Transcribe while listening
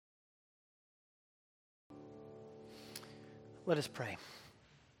Let us pray.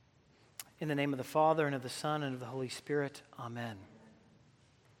 In the name of the Father, and of the Son, and of the Holy Spirit, amen.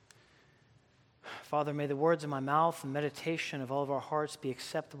 Father, may the words of my mouth and meditation of all of our hearts be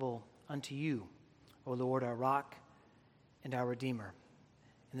acceptable unto you, O Lord, our rock and our Redeemer.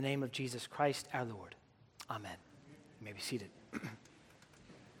 In the name of Jesus Christ, our Lord. Amen. You may be seated.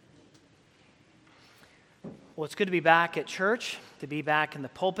 Well, it's good to be back at church, to be back in the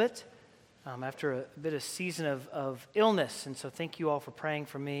pulpit after a bit of season of illness. And so thank you all for praying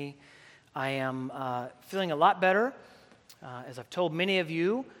for me. I am feeling a lot better. As I've told many of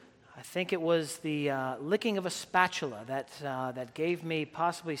you, I think it was the licking of a spatula that gave me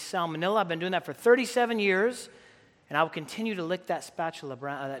possibly salmonella. I've been doing that for 37 years, and I will continue to lick that spatula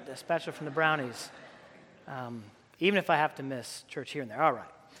from the brownies, even if I have to miss church here and there. All right.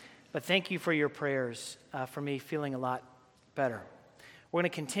 But thank you for your prayers for me feeling a lot better. We're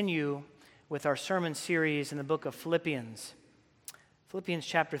going to continue with our sermon series in the book of Philippians. Philippians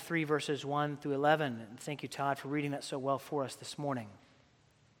chapter 3, verses 1 through 11. And thank you, Todd, for reading that so well for us this morning.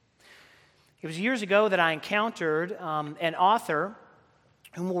 It was years ago that I encountered an author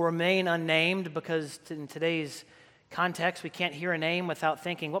whom will remain unnamed because in today's context, we can't hear a name without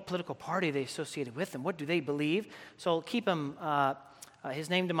thinking what political party are they associated with and what do they believe. So I'll keep his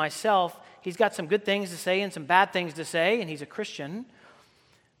name to myself. He's got some good things to say and some bad things to say, and he's a Christian.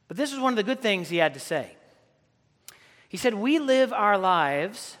 But this is one of the good things he had to say. He said, "We live our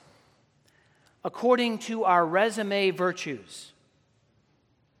lives according to our resume virtues."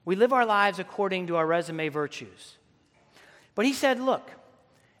 We live our lives according to our resume virtues. But he said, look,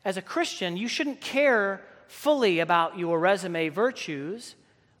 as a Christian, you shouldn't care fully about your resume virtues,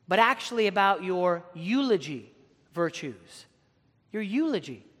 but actually about your eulogy virtues. Your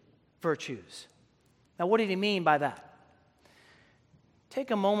eulogy virtues. Now, what did he mean by that? Take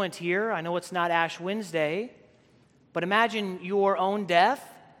a moment here. I know it's not Ash Wednesday, but imagine your own death.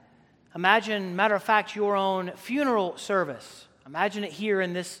 Imagine, matter of fact, your own funeral service. Imagine it here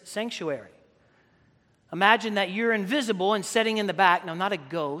in this sanctuary. Imagine that you're invisible and sitting in the back. Now, not a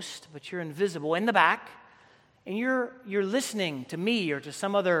ghost, but you're invisible in the back, and you're listening to me or to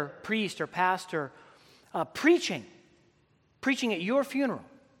some other priest or pastor preaching at your funeral.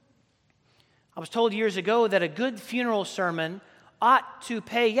 I was told years ago that a good funeral sermon ought to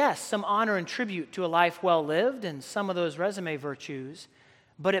pay, yes, some honor and tribute to a life well lived and some of those resume virtues,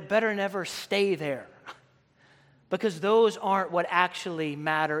 but it better never stay there because those aren't what actually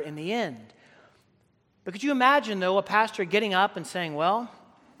matter in the end. But could you imagine, though, a pastor getting up and saying, well,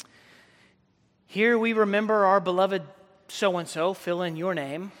 here we remember our beloved so-and-so, fill in your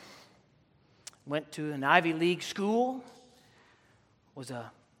name, went to an Ivy League school, was a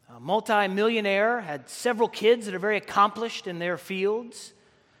multi-millionaire, had several kids that are very accomplished in their fields,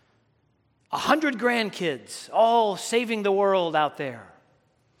 100 grandkids, all saving the world out there.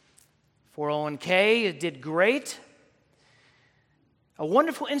 401k did great. A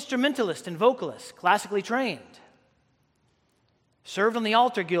wonderful instrumentalist and vocalist, classically trained. Served on the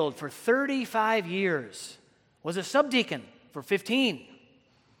altar guild for 35 years. Was a subdeacon for 15.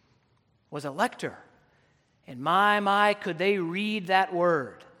 Was a lector. And my, could they read that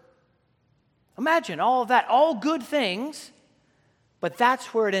word. Imagine all of that, all good things, but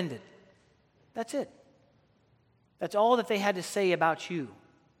that's where it ended. That's it. That's all that they had to say about you.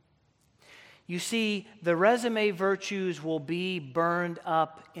 You see, the resume virtues will be burned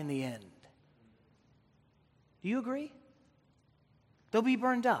up in the end. Do you agree? They'll be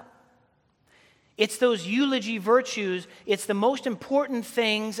burned up. It's those eulogy virtues, it's the most important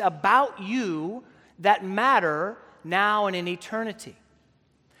things about you that matter now and in eternity.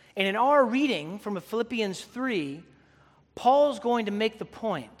 And in our reading from Philippians 3, Paul's going to make the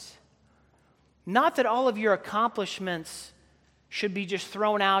point, not that all of your accomplishments should be just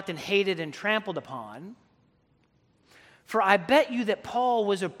thrown out and hated and trampled upon. For I bet you that Paul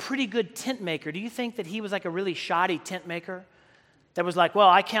was a pretty good tent maker. Do you think that he was like a really shoddy tent maker? That was like, well,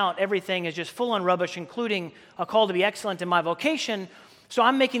 I count everything as just full on rubbish, including a call to be excellent in my vocation. So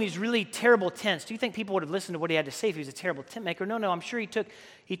I'm making these really terrible tents. Do you think people would have listened to what he had to say if he was a terrible tent maker? No, I'm sure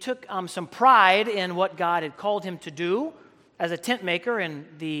he took some pride in what God had called him to do as a tent maker and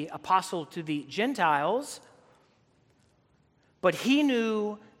the apostle to the Gentiles. But he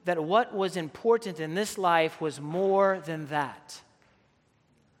knew that what was important in this life was more than that.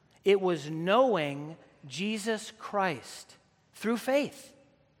 It was knowing Jesus Christ through faith.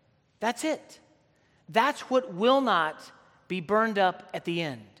 That's it. That's what will not be burned up at the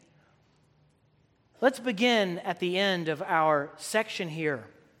end. Let's begin at the end of our section here.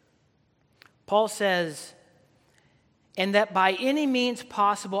 Paul says, "And that by any means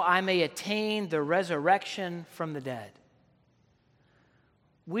possible I may attain the resurrection from the dead."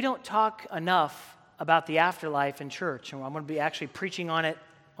 We don't talk enough about the afterlife in church, and I'm going to be actually preaching on it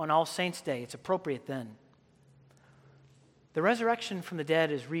on All Saints' Day. It's appropriate then. The resurrection from the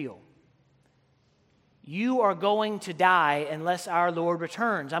dead is real. You are going to die unless our Lord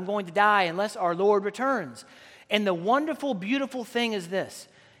returns. I'm going to die unless our Lord returns. And the wonderful, beautiful thing is this.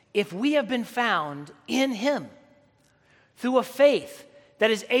 If we have been found in Him through a faith that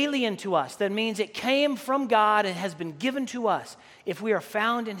is alien to us, that means it came from God and has been given to us, if we are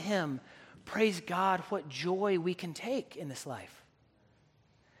found in Him, praise God, what joy we can take in this life.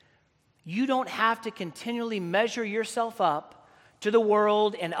 You don't have to continually measure yourself up to the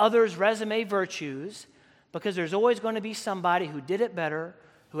world and others' resume virtues, because there's always going to be somebody who did it better,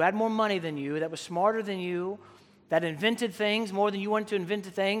 who had more money than you, that was smarter than you, that invented things more than you wanted to invent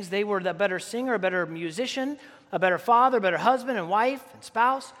things. They were the better singer, a better musician, a better father, a better husband and wife and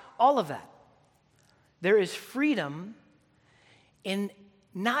spouse, all of that. There is freedom in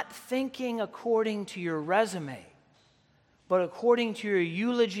not thinking according to your resume, but according to your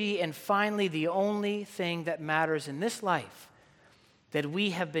eulogy, and finally the only thing that matters in this life, that we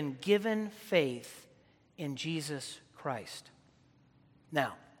have been given faith in Jesus Christ.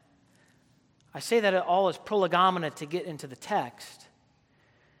 Now, I say that all as prolegomena to get into the text.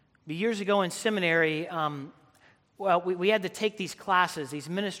 But years ago in seminary, we had to take these classes, these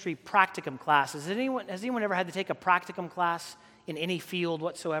ministry practicum classes. Has anyone ever had to take a practicum class in any field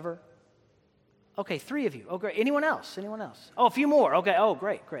whatsoever? Okay, 3 of you. Oh, great. Anyone else? Oh, a few more. Okay. Oh,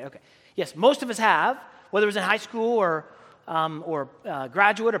 great. Okay. Yes, most of us have, whether it was in high school or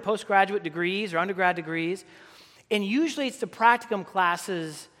graduate or postgraduate degrees or undergrad degrees. And usually it's the practicum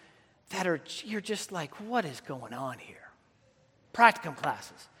classes that you're just like, what is going on here? Practicum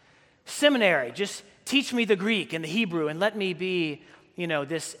classes. Seminary, just teach me the Greek and the Hebrew and let me be,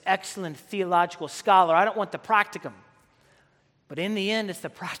 this excellent theological scholar. I don't want the practicum. But in the end, it's the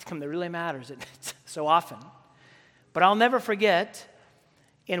practicum that really matters so often. But I'll never forget,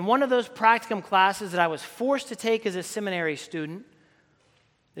 in one of those practicum classes that I was forced to take as a seminary student,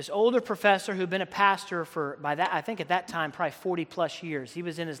 this older professor who'd been a pastor for, I think at that time, probably 40 plus years. He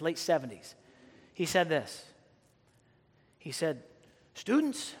was in his late 70s. He said this. He said,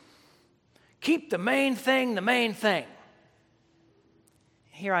 students, keep the main thing the main thing.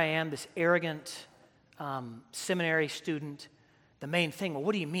 Here I am, this arrogant seminary student. The main thing. Well,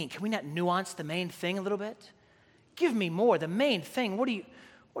 what do you mean? Can we not nuance the main thing a little bit? Give me more. The main thing. What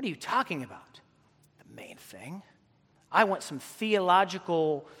are you talking about? The main thing. I want some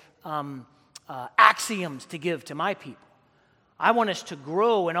theological axioms to give to my people. I want us to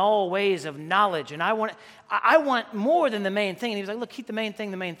grow in all ways of knowledge, and I want more than the main thing. And he was like, look, keep the main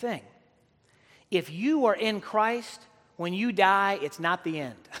thing the main thing. If you are in Christ, when you die, it's not the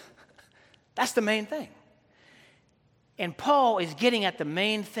end. That's the main thing. And Paul is getting at the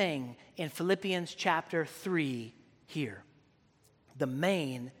main thing in Philippians chapter 3 here. The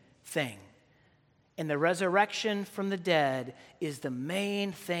main thing. And the resurrection from the dead is the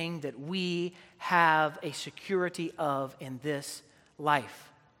main thing that we have a security of in this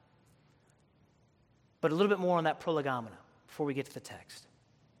life. But a little bit more on that prolegomena before we get to the text.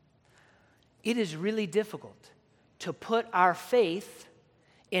 It is really difficult to put our faith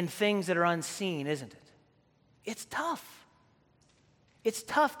in things that are unseen, isn't it? It's tough. It's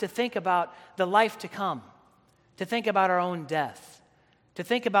tough to think about the life to come, to think about our own death, to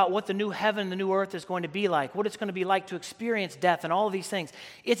think about what the new heaven and the new earth is going to be like, what it's going to be like to experience death and all of these things.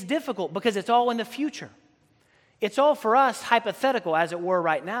 It's difficult because it's all in the future. It's all for us hypothetical, as it were,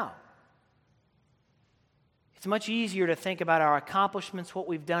 right now. It's much easier to think about our accomplishments, what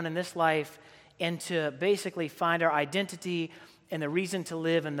we've done in this life, and to basically find our identity and the reason to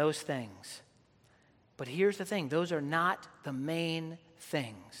live in those things. But here's the thing, those are not the main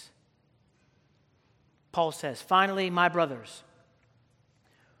things. Paul says, finally, my brothers,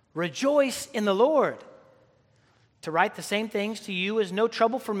 rejoice in the Lord. To write the same things to you is no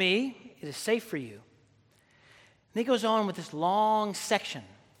trouble for me. It is safe for you. And he goes on with this long section.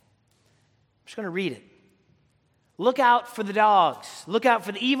 I'm just going to read it. Look out for the dogs. Look out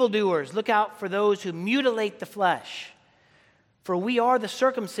for the evildoers. Look out for those who mutilate the flesh. For we are the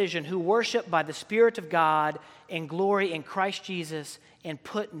circumcision who worship by the Spirit of God and glory in Christ Jesus and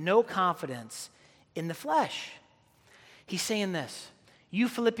put no confidence in the flesh. He's saying this. You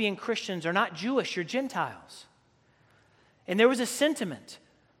Philippian Christians are not Jewish, you're Gentiles. And there was a sentiment,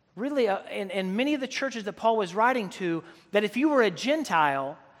 really, in many of the churches that Paul was writing to, that if you were a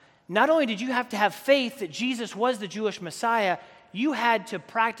Gentile, not only did you have to have faith that Jesus was the Jewish Messiah, you had to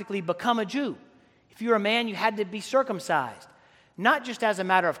practically become a Jew. If you were a man, you had to be circumcised. Not just as a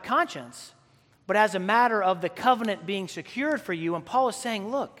matter of conscience, but as a matter of the covenant being secured for you. And Paul is saying,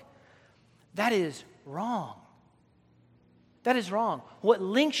 look, that is wrong. That is wrong. What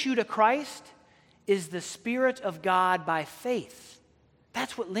links you to Christ is the Spirit of God by faith.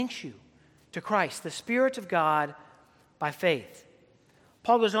 That's what links you to Christ, the Spirit of God by faith.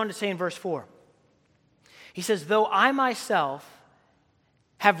 Paul goes on to say in verse 4, he says, though I myself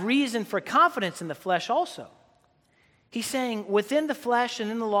have reason for confidence in the flesh also. He's saying within the flesh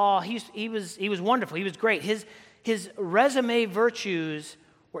and in the law, he was wonderful. He was great. His resume virtues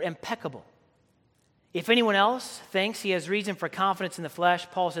were impeccable. If anyone else thinks he has reason for confidence in the flesh,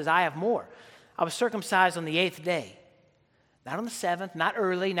 Paul says, I have more. I was circumcised on the 8th day. Not on the 7th, not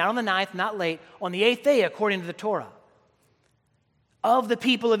early, not on the 9th, not late. On the 8th day, according to the Torah. Of the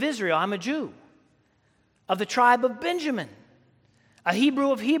people of Israel, I'm a Jew. Of the tribe of Benjamin, a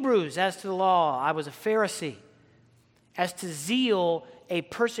Hebrew of Hebrews. As to the law, I was a Pharisee. As to zeal, a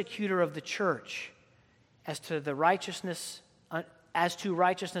persecutor of the church. As to righteousness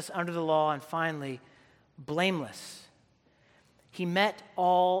under the law, and finally, blameless. He met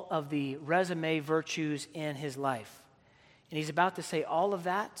all of the resume virtues in his life. And he's about to say all of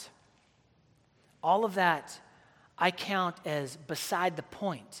that I count as beside the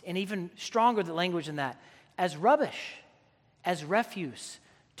point, and even stronger the language than that, as rubbish, as refuse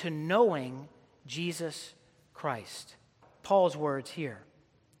to knowing Jesus Christ. Paul's words here.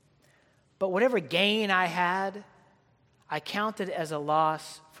 But whatever gain I had, I counted as a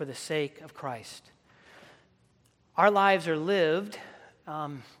loss for the sake of Christ. Our lives are lived,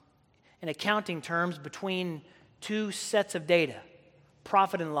 in accounting terms, between two sets of data,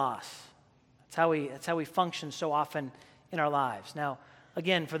 profit and loss. That's how we function so often in our lives. Now,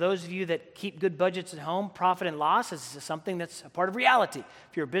 again, for those of you that keep good budgets at home, profit and loss is something that's a part of reality.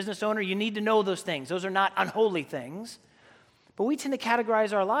 If you're a business owner, you need to know those things. Those are not unholy things. But we tend to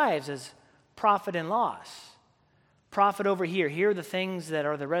categorize our lives as profit and loss. Profit over here. Here are the things that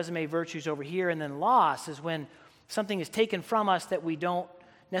are the resume virtues over here. And then loss is when something is taken from us that we don't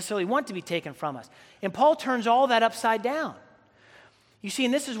necessarily want to be taken from us. And Paul turns all that upside down. You see,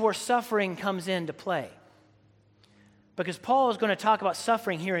 and this is where suffering comes into play. Because Paul is going to talk about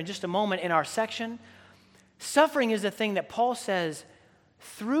suffering here in just a moment in our section. Suffering is the thing that Paul says,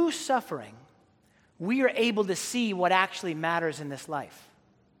 through suffering, we are able to see what actually matters in this life.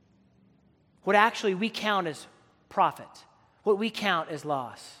 What actually we count as profit. What we count as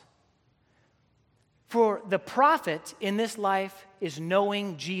loss. For the profit in this life is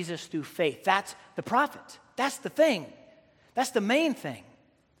knowing Jesus through faith. That's the profit. That's the thing. That's the main thing.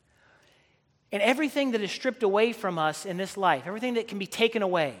 And everything that is stripped away from us in this life, everything that can be taken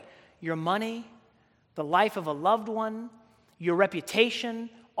away, your money, the life of a loved one, your reputation,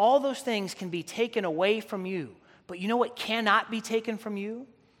 all those things can be taken away from you. But you know what cannot be taken from you?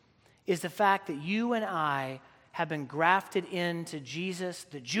 Is the fact that you and I have been grafted into Jesus,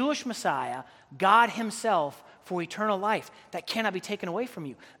 the Jewish Messiah, God himself, for eternal life. That cannot be taken away from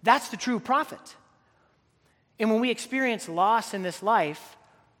you. That's the true profit. And when we experience loss in this life,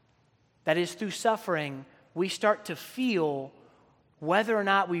 that is through suffering, we start to feel whether or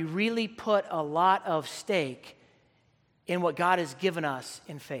not we really put a lot of stake in what God has given us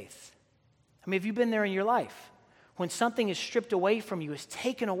in faith. I mean, have you been there in your life? When something is stripped away from you, is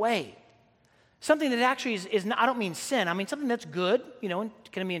taken away. Something that actually is not, I don't mean sin, I mean something that's good,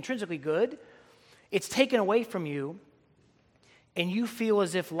 can be intrinsically good. It's taken away from you, and you feel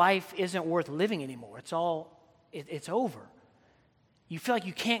as if life isn't worth living anymore. It's over. You feel like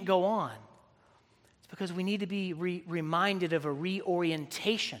you can't go on. It's because we need to be reminded of a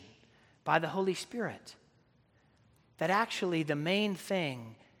reorientation by the Holy Spirit. That actually the main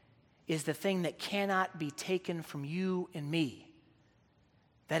thing is the thing that cannot be taken from you and me.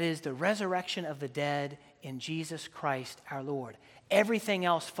 That is the resurrection of the dead in Jesus Christ our Lord. Everything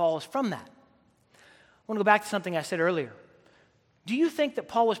else falls from that. I want to go back to something I said earlier. Do you think that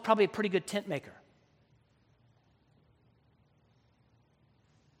Paul was probably a pretty good tent maker?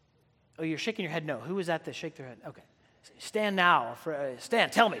 Oh, you're shaking your head no. Who was that that shake their head? Okay. Stand now.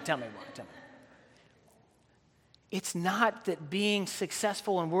 Stand. Tell me more. Tell me. It's not that being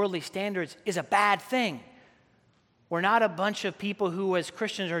successful in worldly standards is a bad thing. We're not a bunch of people who as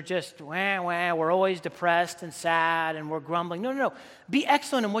Christians are just, we're always depressed and sad and we're grumbling. No. Be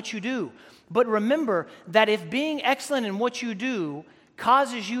excellent in what you do. But remember that if being excellent in what you do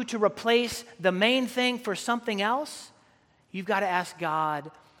causes you to replace the main thing for something else, you've got to ask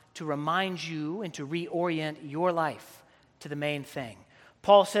God to remind you and to reorient your life to the main thing.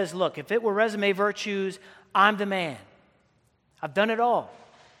 Paul says, look, if it were resume virtues, I'm the man. I've done it all.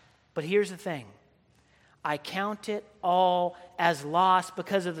 But here's the thing. I count it all as loss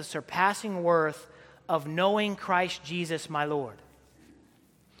because of the surpassing worth of knowing Christ Jesus my Lord.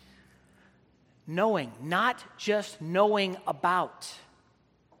 Knowing, not just knowing about.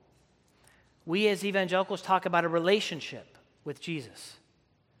 We as evangelicals talk about a relationship with Jesus.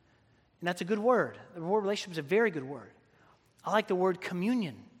 And that's a good word. The word relationship is a very good word. I like the word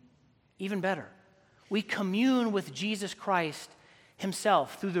communion even better. We commune with Jesus Christ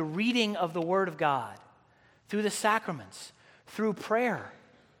himself through the reading of the Word of God, through the sacraments, through prayer.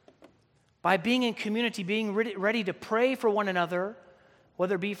 By being in community, being ready to pray for one another,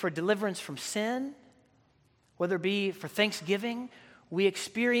 whether it be for deliverance from sin, whether it be for thanksgiving, we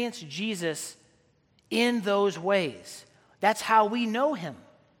experience Jesus in those ways. That's how we know him.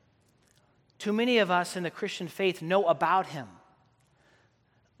 Too many of us in the Christian faith know about him.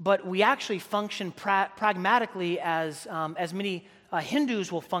 But we actually function pragmatically as many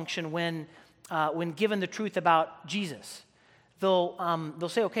Hindus will function when given the truth about Jesus. They'll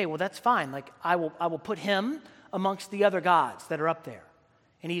say, okay, well, that's fine. Like, I will put him amongst the other gods that are up there.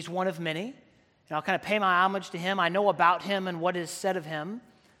 And he's one of many. And I'll kind of pay my homage to him. I know about him and what is said of him. And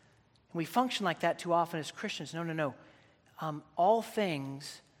we function like that too often as Christians. No. All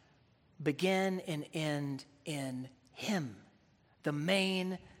things begin and end in him, the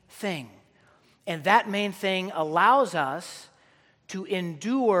main thing. And that main thing allows us to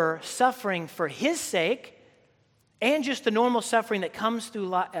endure suffering for his sake and just the normal suffering that comes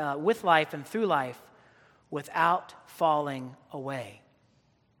through with life and through life without falling away.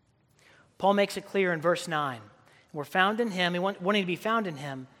 Paul makes it clear in verse 9. We're found in him, wanting to be found in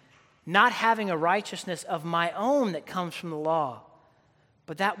him, not having a righteousness of my own that comes from the law,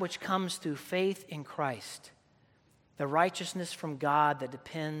 but that which comes through faith in Christ, the righteousness from God that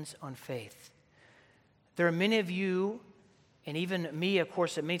depends on faith. There are many of you, and even me, of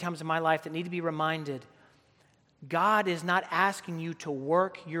course, at many times in my life, that need to be reminded, God is not asking you to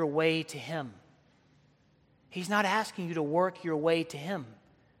work your way to him. He's not asking you to work your way to him.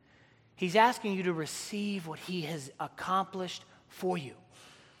 He's asking you to receive what he has accomplished for you.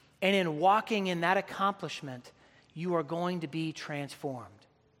 And in walking in that accomplishment, you are going to be transformed.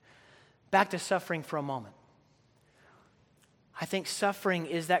 Back to suffering for a moment. I think suffering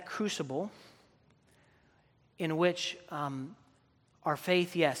is that crucible in which our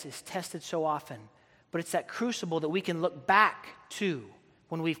faith, yes, is tested so often. But it's that crucible that we can look back to.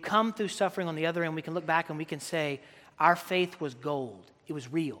 When we've come through suffering on the other end, we can look back and we can say, our faith was gold. It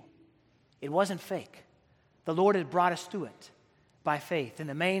was real. It wasn't fake. The Lord had brought us through it by faith. And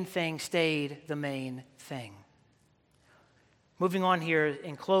the main thing stayed the main thing. Moving on here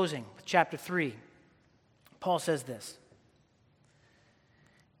in closing, chapter 3, Paul says this.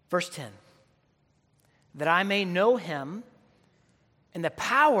 Verse 10, that I may know him in the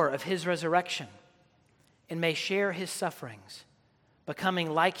power of his resurrection and may share his sufferings,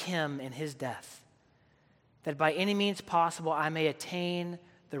 becoming like him in his death, that by any means possible I may attain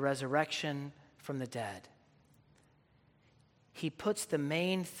the resurrection from the dead. He puts the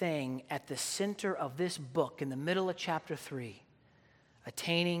main thing at the center of this book in the middle of chapter 3,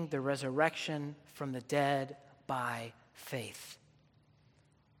 attaining the resurrection from the dead by faith.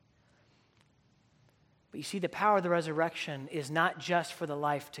 But you see, the power of the resurrection is not just for the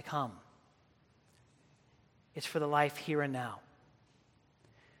life to come. It's for the life here and now.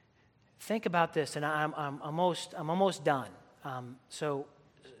 Think about this, and I'm almost done.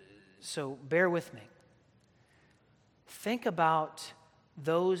 So bear with me. Think about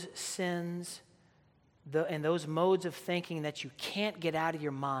those sins and those modes of thinking that you can't get out of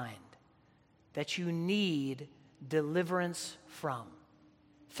your mind, that you need deliverance from.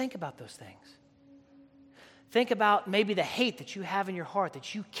 Think about those things. Think about maybe the hate that you have in your heart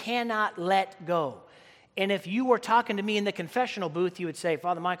that you cannot let go. And if you were talking to me in the confessional booth, you would say,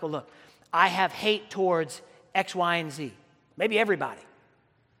 Father Michael, look, I have hate towards X, Y, and Z. Maybe everybody.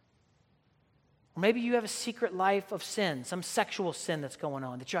 Or maybe you have a secret life of sin, some sexual sin that's going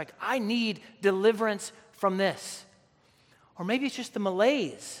on, that you're like, I need deliverance from this. Or maybe it's just the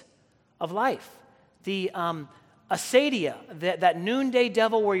malaise of life, the acedia, that noonday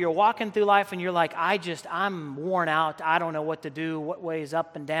devil where you're walking through life and you're like, I'm worn out. I don't know what to do. What way is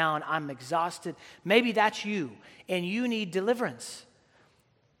up and down? I'm exhausted. Maybe that's you, and you need deliverance.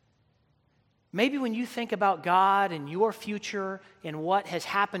 Maybe when you think about God and your future and what has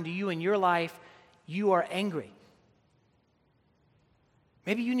happened to you in your life, you are angry.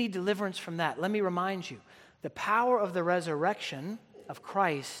 Maybe you need deliverance from that. Let me remind you, the power of the resurrection of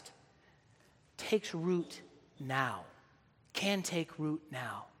Christ takes root now, can take root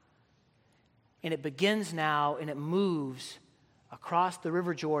now. And it begins now and it moves across the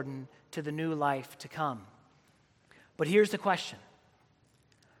River Jordan to the new life to come. But here's the question.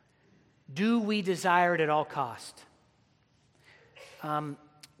 Do we desire it at all cost?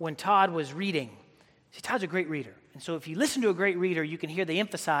 When Todd was reading, see, Todd's a great reader. And so if you listen to a great reader, you can hear they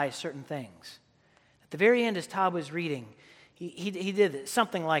emphasize certain things. At the very end, as Todd was reading, he did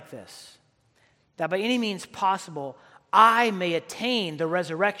something like this. That by any means possible, I may attain the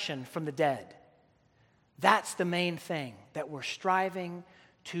resurrection from the dead. That's the main thing, that we're striving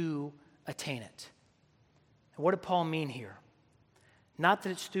to attain it. And what did Paul mean here? Not that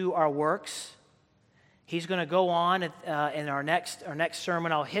it's through our works. He's going to go on in our next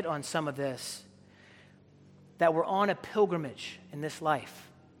sermon. I'll hit on some of this. That we're on a pilgrimage in this life.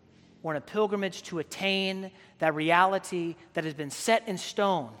 We're on a pilgrimage to attain that reality that has been set in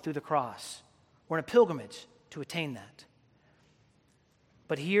stone through the cross. We're on a pilgrimage to attain that.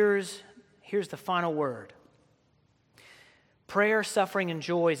 But here's the final word. Prayer, Suffering, and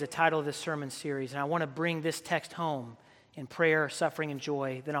Joy is the title of this sermon series, and I want to bring this text home in prayer, suffering, and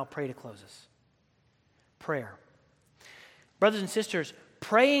joy. Then I'll pray to close us. Prayer. Brothers and sisters,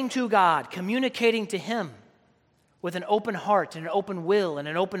 praying to God, communicating to Him with an open heart and an open will and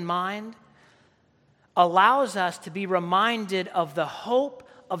an open mind allows us to be reminded of the hope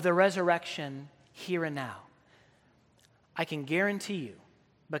of the resurrection here and now. I can guarantee you,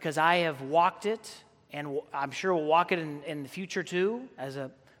 because I have walked it, and I'm sure will walk it in the future too, as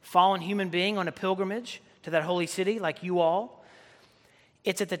a fallen human being on a pilgrimage to that holy city like you all.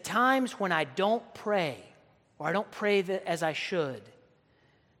 It's at the times when I don't pray, or I don't pray as I should,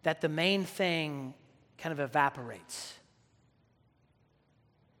 that the main thing kind of evaporates.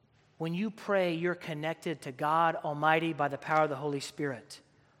 When you pray, you're connected to God Almighty by the power of the Holy Spirit.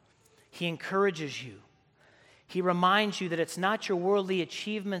 He encourages you. He reminds you that it's not your worldly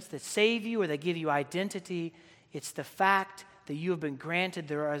achievements that save you or that give you identity. It's the fact that you have been granted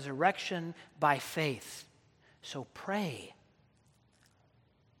the resurrection by faith. So pray.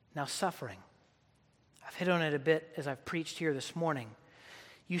 Now, suffering. I've hit on it a bit as I've preached here this morning.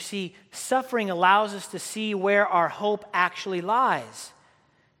 You see, suffering allows us to see where our hope actually lies.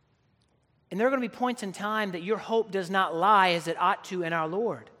 And there are going to be points in time that your hope does not lie as it ought to in our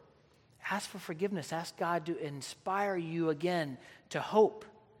Lord. Ask for forgiveness. Ask God to inspire you again to hope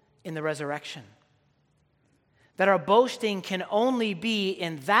in the resurrection. That our boasting can only be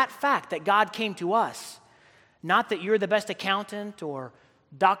in that fact that God came to us. Not that you're the best accountant or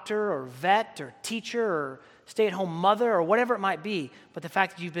doctor or vet or teacher or stay-at-home mother or whatever it might be, but the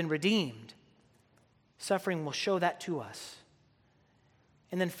fact that you've been redeemed. Suffering will show that to us.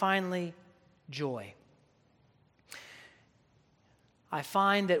 And then finally, joy. I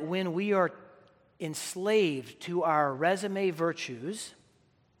find that when we are enslaved to our resume virtues,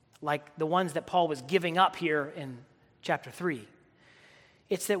 like the ones that Paul was giving up here in chapter 3,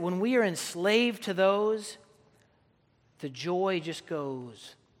 it's that when we are enslaved to those, the joy just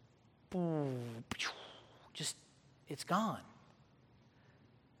goes, it's gone.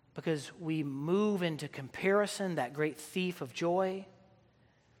 Because we move into comparison, that great thief of joy.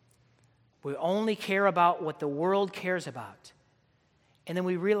 We only care about what the world cares about. And then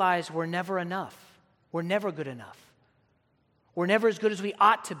we realize we're never enough. We're never good enough. We're never as good as we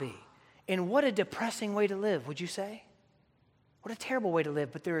ought to be. And what a depressing way to live, would you say? What a terrible way to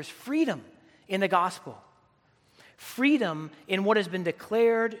live. But there is freedom in the gospel. Freedom in what has been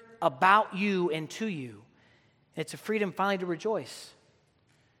declared about you and to you. It's a freedom finally to rejoice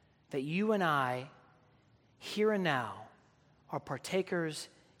that you and I, here and now, are partakers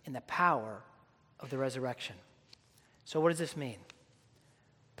in the power of the resurrection. So what does this mean?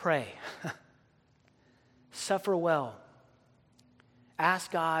 Pray. Suffer well.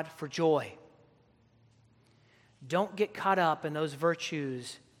 Ask God for joy. Don't get caught up in those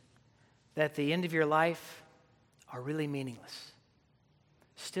virtues that at the end of your life are really meaningless.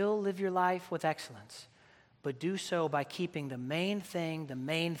 Still live your life with excellence, but do so by keeping the main thing the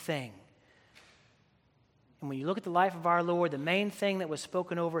main thing. And when you look at the life of our Lord, the main thing that was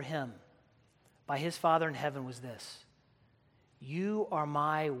spoken over him by his Father in heaven was this: you are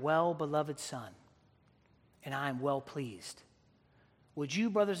my well-beloved Son, and I am well pleased. Would you,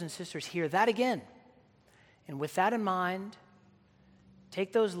 brothers and sisters, hear that again? And with that in mind,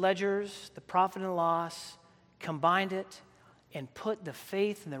 take those ledgers, the profit and loss, combine it, and put the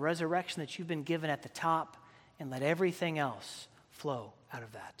faith and the resurrection that you've been given at the top, and let everything else flow out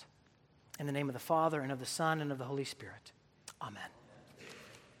of that. In the name of the Father, and of the Son, and of the Holy Spirit. Amen.